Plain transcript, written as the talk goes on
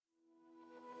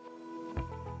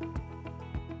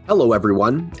Hello,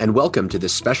 everyone, and welcome to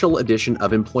this special edition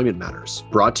of Employment Matters,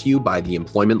 brought to you by the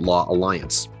Employment Law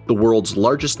Alliance, the world's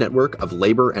largest network of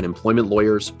labor and employment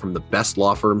lawyers from the best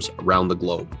law firms around the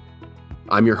globe.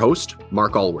 I'm your host,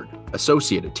 Mark Allward,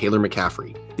 associate at Taylor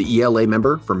McCaffrey, the ELA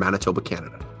member for Manitoba,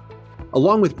 Canada.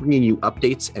 Along with bringing you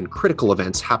updates and critical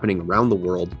events happening around the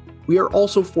world, we are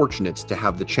also fortunate to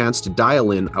have the chance to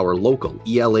dial in our local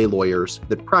ELA lawyers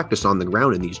that practice on the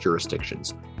ground in these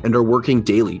jurisdictions and are working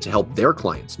daily to help their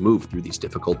clients move through these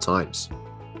difficult times.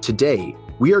 Today,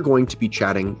 we are going to be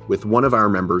chatting with one of our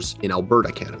members in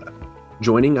Alberta, Canada.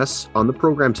 Joining us on the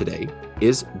program today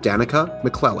is Danica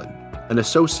McClellan, an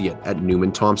associate at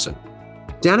Newman Thompson.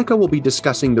 Danica will be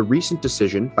discussing the recent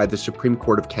decision by the Supreme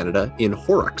Court of Canada in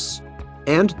Horrocks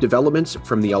and developments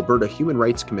from the Alberta Human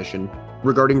Rights Commission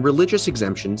regarding religious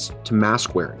exemptions to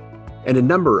mask wearing, and a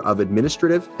number of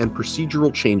administrative and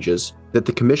procedural changes that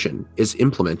the Commission is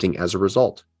implementing as a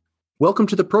result. Welcome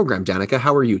to the program, Danica.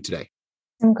 How are you today?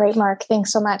 I'm great, Mark.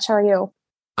 Thanks so much. How are you?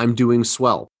 I'm doing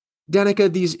swell.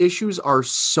 Danica, these issues are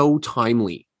so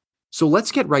timely. So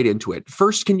let's get right into it.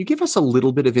 First, can you give us a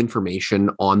little bit of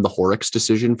information on the Horrocks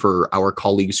decision for our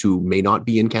colleagues who may not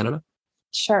be in Canada?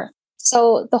 Sure.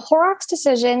 So the Horrocks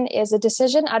decision is a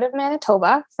decision out of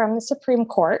Manitoba from the Supreme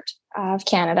Court of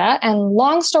Canada. And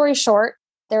long story short,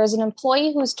 there is an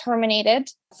employee who was terminated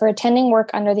for attending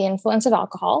work under the influence of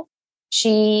alcohol.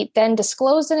 She then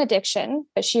disclosed an addiction,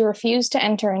 but she refused to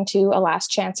enter into a last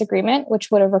chance agreement, which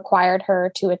would have required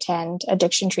her to attend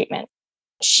addiction treatment.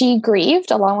 She grieved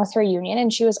along with her union,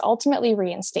 and she was ultimately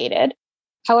reinstated.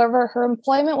 However, her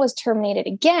employment was terminated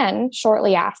again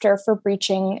shortly after for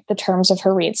breaching the terms of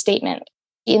her reinstatement.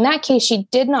 In that case, she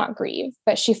did not grieve,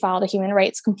 but she filed a human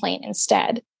rights complaint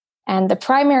instead. And the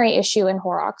primary issue in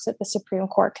Horrocks that the Supreme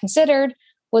Court considered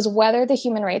was whether the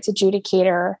human rights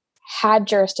adjudicator had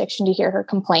jurisdiction to hear her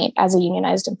complaint as a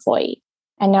unionized employee.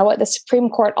 And now what the Supreme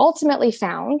Court ultimately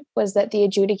found was that the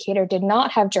adjudicator did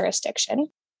not have jurisdiction,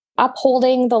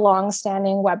 upholding the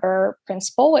long-standing Weber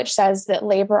principle, which says that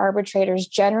labor arbitrators,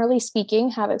 generally speaking,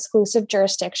 have exclusive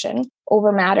jurisdiction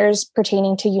over matters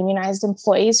pertaining to unionized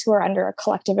employees who are under a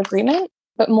collective agreement.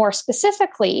 But more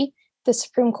specifically, the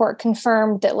Supreme Court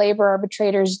confirmed that labor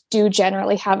arbitrators do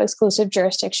generally have exclusive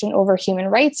jurisdiction over human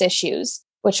rights issues,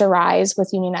 which arise with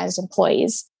unionized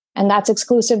employees. And that's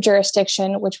exclusive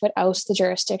jurisdiction, which would oust the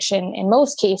jurisdiction in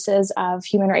most cases of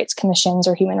human rights commissions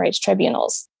or human rights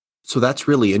tribunals. So that's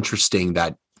really interesting,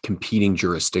 that competing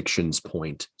jurisdictions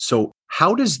point. So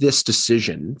how does this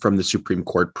decision from the Supreme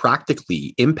Court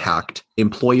practically impact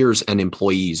employers and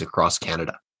employees across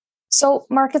Canada? So,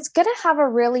 Mark, it's going to have a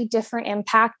really different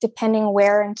impact depending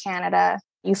where in Canada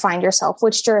you find yourself,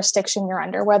 which jurisdiction you're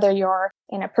under, whether you're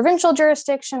in a provincial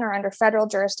jurisdiction or under federal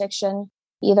jurisdiction,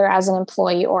 either as an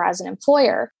employee or as an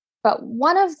employer. But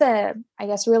one of the,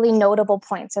 really notable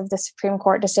points of the Supreme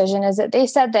Court decision is that they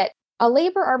said that a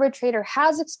labor arbitrator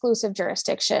has exclusive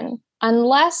jurisdiction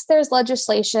unless there's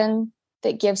legislation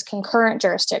that gives concurrent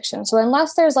jurisdiction. So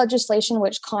unless there's legislation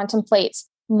which contemplates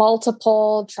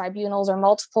multiple tribunals or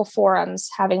multiple forums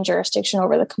having jurisdiction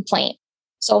over the complaint.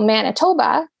 So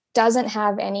Manitoba doesn't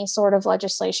have any sort of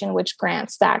legislation which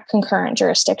grants that concurrent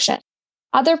jurisdiction.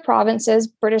 Other provinces,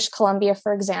 British Columbia,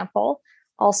 for example,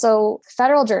 also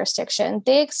federal jurisdiction,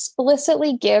 they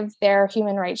explicitly give their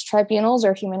human rights tribunals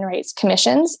or human rights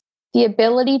commissions the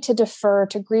ability to defer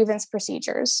to grievance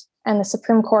procedures. And the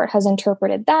Supreme Court has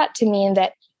interpreted that to mean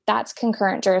that that's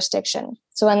concurrent jurisdiction.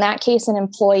 So in that case, an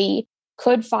employee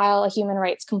could file a human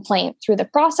rights complaint through the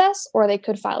process, or they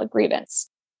could file a grievance.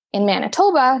 In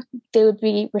Manitoba, they would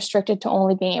be restricted to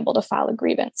only being able to file a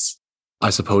grievance. I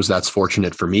suppose that's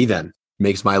fortunate for me then.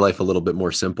 Makes my life a little bit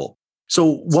more simple.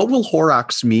 So what will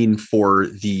Horrocks mean for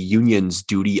the union's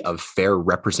duty of fair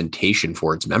representation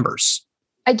for its members?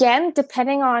 Again,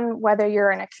 depending on whether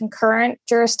you're in a concurrent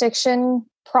jurisdiction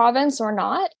province or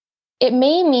not, it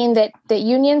may mean that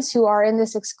unions who are in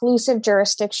this exclusive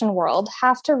jurisdiction world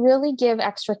have to really give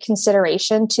extra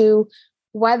consideration to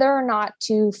whether or not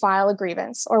to file a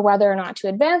grievance or whether or not to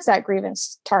advance that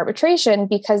grievance to arbitration,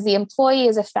 because the employee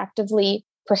is effectively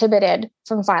prohibited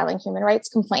from filing human rights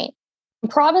complaint. In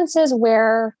provinces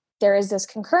where there is this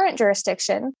concurrent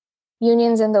jurisdiction,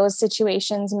 unions in those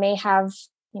situations may have,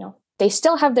 they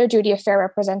still have their duty of fair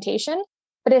representation,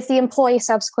 but if the employee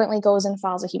subsequently goes and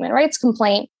files a human rights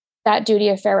complaint, that duty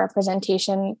of fair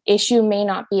representation issue may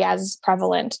not be as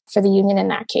prevalent for the union in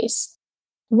that case.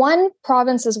 One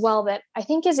province as well that I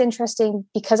think is interesting,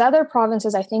 because other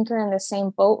provinces I think are in the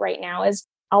same boat right now, is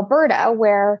Alberta,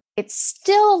 where it's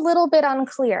still a little bit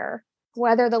unclear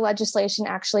whether the legislation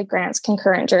actually grants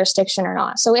concurrent jurisdiction or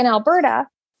not. So in Alberta,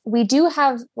 we do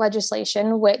have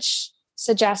legislation which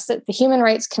suggests that the Human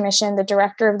Rights Commission, the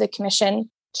director of the commission,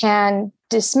 can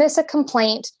dismiss a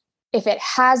complaint if it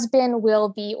has been, will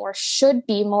be, or should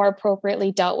be more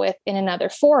appropriately dealt with in another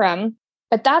forum.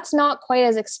 But that's not quite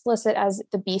as explicit as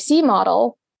the BC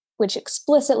model, which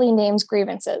explicitly names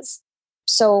grievances.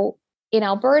 So in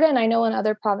Alberta, and I know in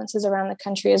other provinces around the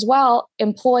country as well,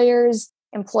 employers,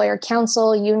 employer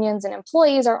council, unions, and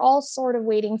employees are all sort of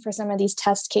waiting for some of these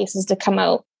test cases to come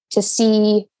out to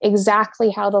see exactly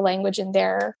how the language in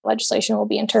their legislation will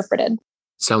be interpreted.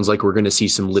 Sounds like we're going to see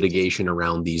some litigation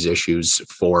around these issues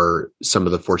for some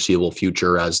of the foreseeable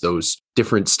future as those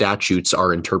different statutes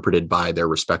are interpreted by their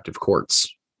respective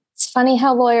courts. It's funny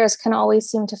how lawyers can always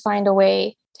seem to find a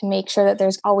way to make sure that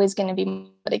there's always going to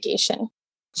be litigation.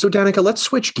 So Danica, let's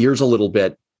switch gears a little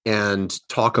bit and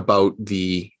talk about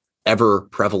the ever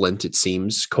prevalent, it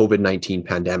seems, COVID-19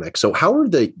 pandemic. So how are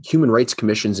the human rights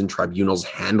commissions and tribunals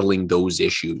handling those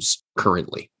issues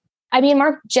currently? I mean,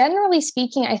 Mark, generally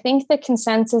speaking, I think the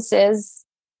consensus is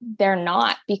they're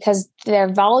not, because their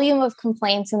volume of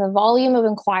complaints and the volume of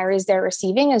inquiries they're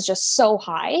receiving is just so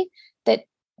high that,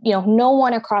 no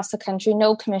one across the country,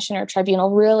 no commission or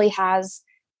tribunal really has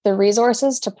the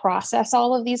resources to process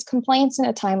all of these complaints in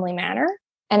a timely manner.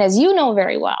 And as you know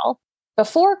very well,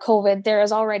 before COVID, there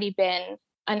has already been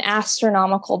an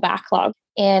astronomical backlog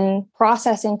in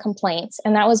processing complaints.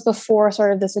 And that was before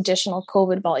sort of this additional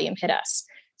COVID volume hit us.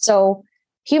 So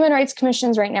human rights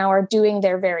commissions right now are doing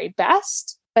their very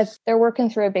best, but they're working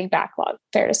through a big backlog,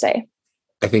 fair to say.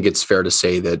 I think it's fair to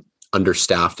say that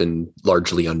understaffed and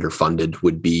largely underfunded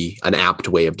would be an apt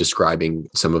way of describing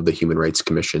some of the human rights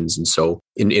commissions. And so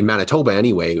in Manitoba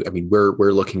anyway, I mean,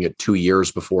 we're looking at 2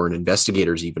 years before an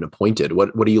investigator is even appointed.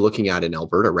 What are you looking at in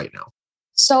Alberta right now?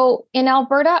 So in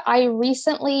Alberta, I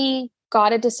recently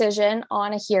got a decision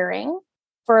on a hearing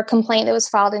for a complaint that was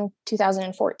filed in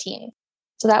 2014.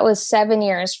 So that was 7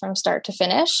 years from start to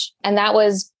finish. And that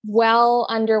was well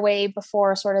underway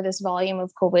before sort of this volume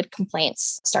of COVID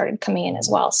complaints started coming in as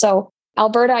well. So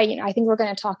Alberta, I think we're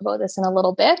going to talk about this in a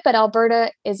little bit, but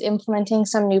Alberta is implementing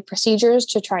some new procedures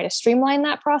to try to streamline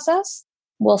that process.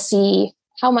 We'll see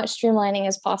how much streamlining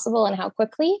is possible and how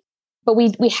quickly. But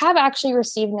we have actually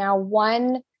received now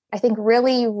one, I think,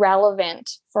 really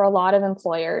relevant for a lot of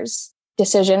employers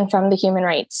decision from the Human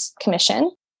Rights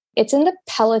Commission. It's in the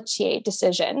Pelletier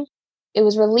decision. It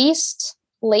was released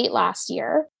late last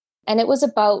year, and it was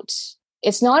about,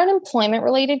 it's not an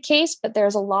employment-related case, but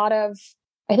there's a lot of,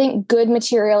 I think, good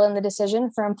material in the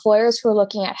decision for employers who are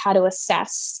looking at how to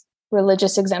assess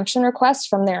religious exemption requests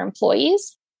from their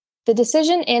employees. The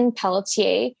decision in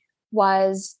Pelletier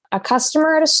was a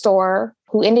customer at a store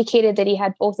who indicated that he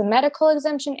had both a medical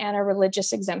exemption and a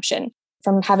religious exemption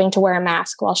from having to wear a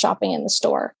mask while shopping in the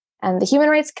store. And the Human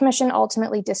Rights Commission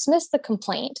ultimately dismissed the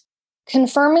complaint,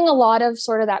 confirming a lot of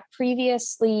sort of that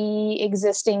previously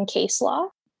existing case law,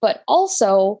 but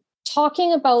also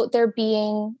talking about there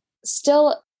being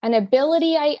still an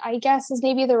ability, I guess is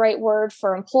maybe the right word,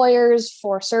 for employers,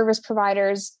 for service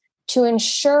providers to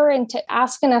ensure and to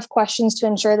ask enough questions to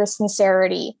ensure the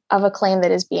sincerity of a claim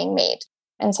that is being made.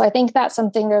 And so I think that's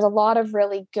something, there's a lot of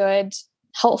really good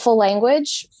helpful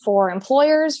language for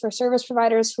employers, for service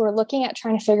providers who are looking at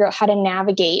trying to figure out how to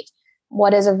navigate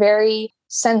what is a very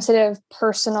sensitive,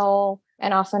 personal,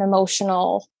 and often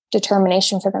emotional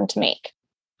determination for them to make.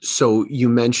 So you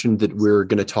mentioned that we're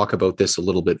going to talk about this a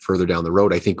little bit further down the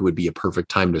road. I think it would be a perfect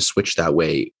time to switch that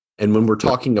way. And when we're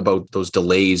talking about those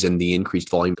delays and the increased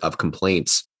volume of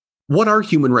complaints, what are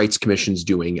human rights commissions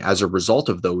doing as a result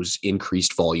of those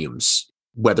increased volumes?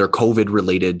 Whether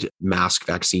COVID-related, mask,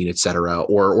 vaccine, et cetera,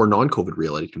 or non-COVID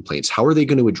related complaints, how are they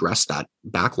going to address that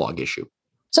backlog issue?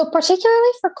 So particularly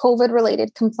for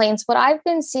COVID-related complaints, what I've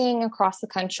been seeing across the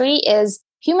country is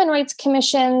human rights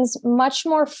commissions much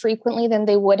more frequently than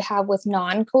they would have with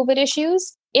non-COVID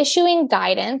issues, issuing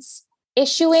guidance,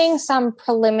 issuing some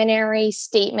preliminary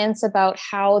statements about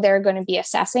how they're going to be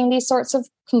assessing these sorts of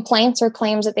complaints or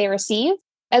claims that they receive,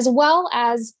 as well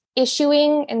as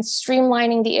issuing and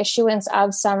streamlining the issuance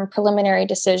of some preliminary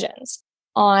decisions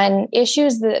on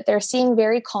issues that they're seeing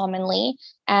very commonly,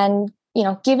 and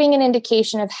giving an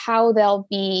indication of how they'll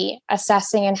be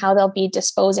assessing and how they'll be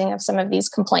disposing of some of these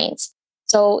complaints.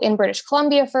 So in British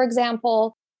Columbia, for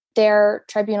example, their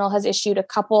tribunal has issued a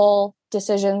couple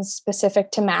decisions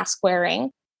specific to mask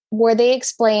wearing, where they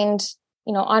explained,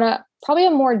 on probably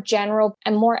a more general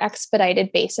and more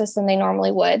expedited basis than they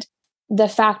normally would, the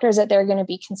factors that they're going to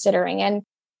be considering. And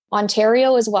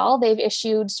Ontario as well, they've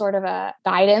issued sort of a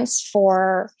guidance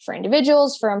for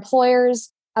individuals, for employers,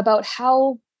 about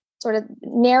how sort of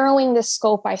narrowing the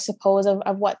scope, I suppose,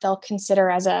 of what they'll consider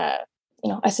as a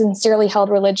sincerely held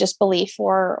religious belief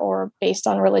or based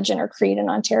on religion or creed in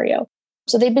Ontario.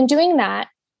 So they've been doing that,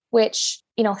 which,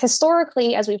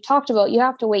 historically, as we've talked about, you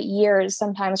have to wait years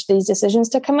sometimes for these decisions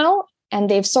to come out. And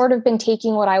they've sort of been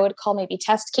taking what I would call maybe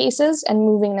test cases and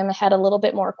moving them ahead a little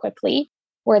bit more quickly,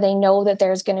 where they know that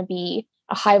there's going to be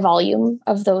a high volume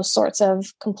of those sorts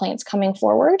of complaints coming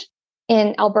forward.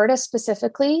 In Alberta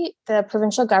specifically, the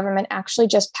provincial government actually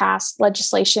just passed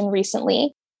legislation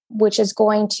recently, which is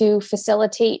going to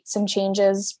facilitate some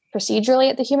changes procedurally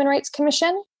at the Human Rights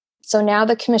Commission. So now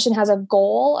the commission has a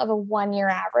goal of a 1-year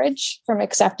average from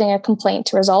accepting a complaint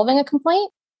to resolving a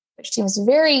complaint, which seems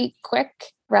very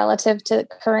quick relative to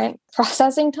current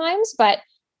processing times, but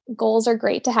goals are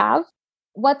great to have.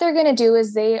 What they're going to do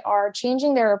is they are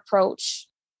changing their approach.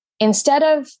 Instead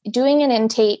of doing an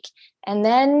intake and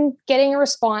then getting a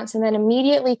response and then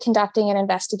immediately conducting an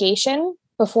investigation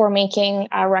before making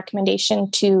a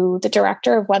recommendation to the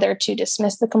director of whether to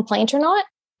dismiss the complaint or not,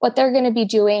 what they're going to be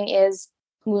doing is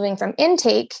moving from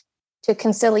intake to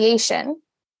conciliation.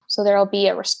 So there will be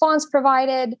a response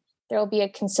provided, there will be a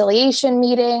conciliation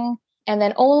meeting, and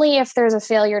then only if there's a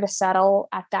failure to settle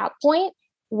at that point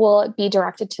will it be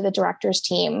directed to the director's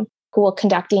team who will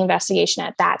conduct the investigation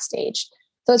at that stage.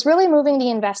 So it's really moving the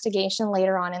investigation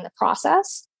later on in the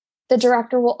process. The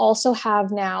director will also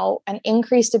have now an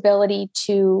increased ability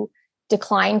to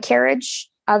decline carriage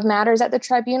of matters at the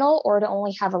tribunal or to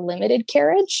only have a limited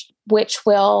carriage, which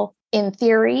will, in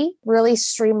theory, really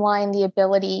streamline the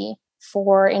ability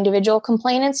for individual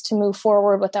complainants to move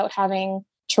forward without having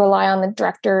to rely on the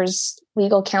director's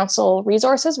legal counsel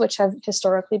resources, which have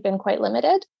historically been quite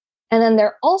limited. And then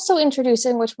they're also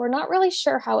introducing, which we're not really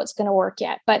sure how it's going to work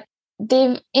yet, but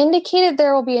they've indicated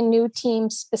there will be a new team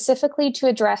specifically to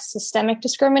address systemic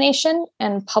discrimination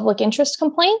and public interest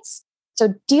complaints.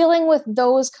 So dealing with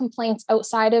those complaints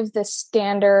outside of the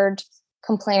standard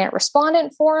complainant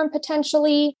respondent forum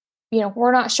potentially.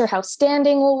 We're not sure how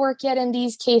standing will work yet in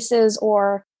these cases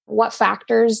or what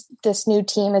factors this new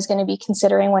team is going to be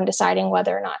considering when deciding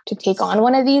whether or not to take on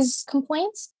one of these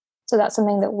complaints. So that's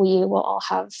something that we will all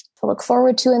have to look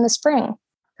forward to in the spring,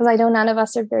 because I know none of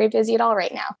us are very busy at all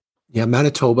right now. Yeah,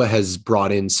 Manitoba has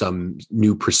brought in some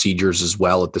new procedures as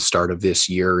well at the start of this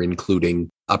year, including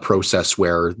a process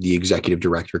where the executive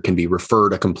director can be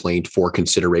referred a complaint for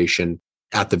consideration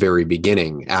at the very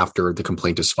beginning after the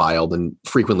complaint is filed, and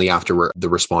frequently after the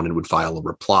respondent would file a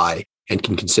reply and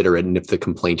can consider it. And if the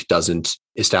complaint doesn't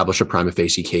establish a prima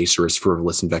facie case or is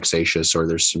frivolous and vexatious, or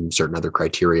there's some certain other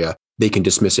criteria, they can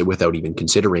dismiss it without even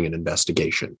considering an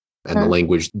investigation. And the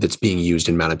language that's being used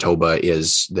in Manitoba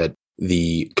is that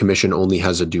the commission only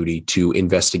has a duty to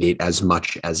investigate as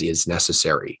much as is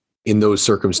necessary. In those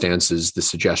circumstances, the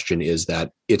suggestion is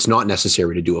that it's not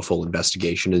necessary to do a full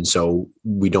investigation. And so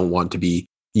we don't want to be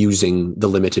using the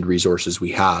limited resources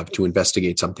we have to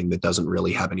investigate something that doesn't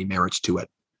really have any merits to it.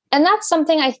 And that's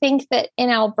something I think that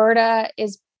in Alberta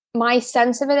is my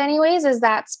sense of it anyways, is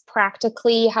that's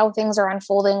practically how things are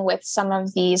unfolding with some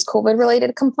of these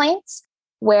COVID-related complaints,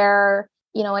 where,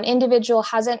 an individual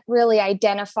hasn't really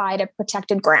identified a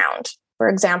protected ground, for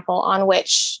example, on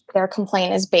which their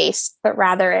complaint is based, but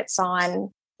rather it's on,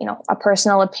 a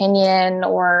personal opinion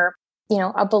or,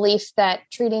 a belief that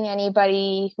treating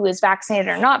anybody who is vaccinated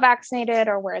or not vaccinated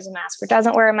or wears a mask or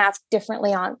doesn't wear a mask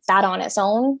differently on its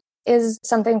own is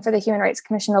something for the Human Rights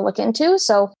Commission to look into.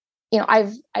 So,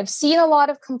 I've seen a lot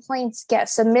of complaints get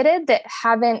submitted that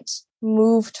haven't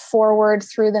moved forward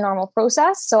through the normal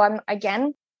process. So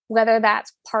whether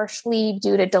that's partially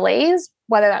due to delays,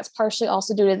 whether that's partially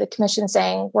also due to the commission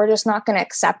saying, we're just not going to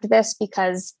accept this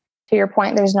because, to your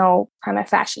point, there's no prima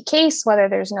facie case, whether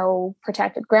there's no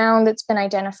protected ground that's been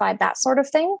identified, that sort of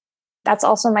thing. That's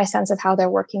also my sense of how they're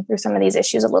working through some of these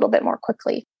issues a little bit more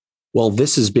quickly. Well,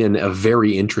 this has been a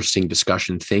very interesting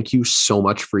discussion. Thank you so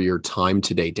much for your time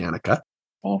today, Danica.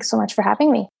 Thanks so much for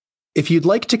having me. If you'd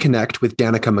like to connect with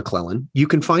Danica McClellan, you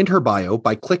can find her bio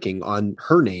by clicking on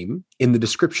her name in the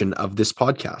description of this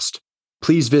podcast.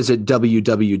 Please visit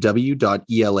www.ela.law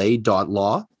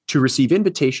to receive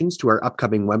invitations to our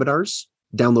upcoming webinars,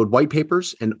 download white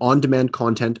papers and on-demand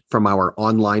content from our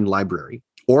online library,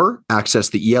 or access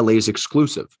the ELA's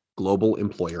exclusive Global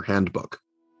Employer Handbook.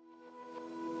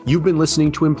 You've been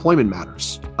listening to Employment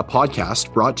Matters, a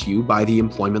podcast brought to you by the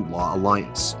Employment Law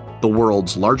Alliance, the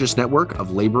world's largest network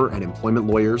of labor and employment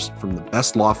lawyers from the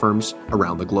best law firms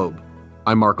around the globe.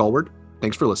 I'm Mark Alward.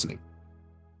 Thanks for listening.